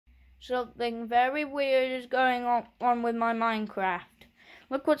Something very weird is going on with my Minecraft.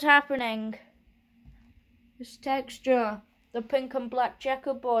 Look what's happening. This texture, the pink and black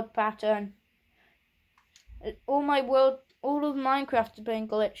checkerboard pattern. All of Minecraft is being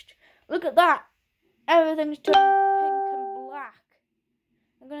glitched. Look at that. Everything's turned pink and black.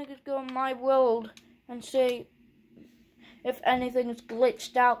 I'm gonna just go on my world and see if anything's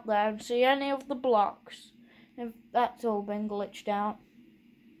glitched out there and see any of the blocks. If that's all been glitched out.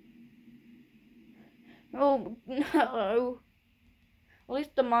 Oh no. At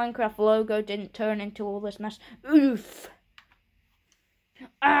least the Minecraft logo didn't turn into all this mess. Oof.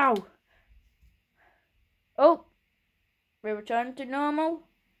 Ow. Oh. We return to normal.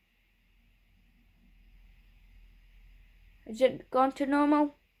 Is it gone to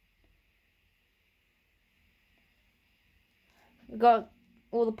normal? We got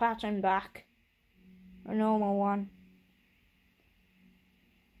all the pattern back. A normal one.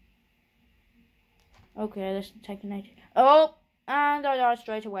 Okay, this is taking ages. Oh! And I died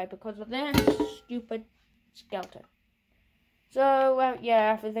straight away because of this stupid skeleton. So,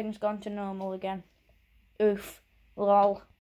 yeah, everything's gone to normal again. Oof. Lol.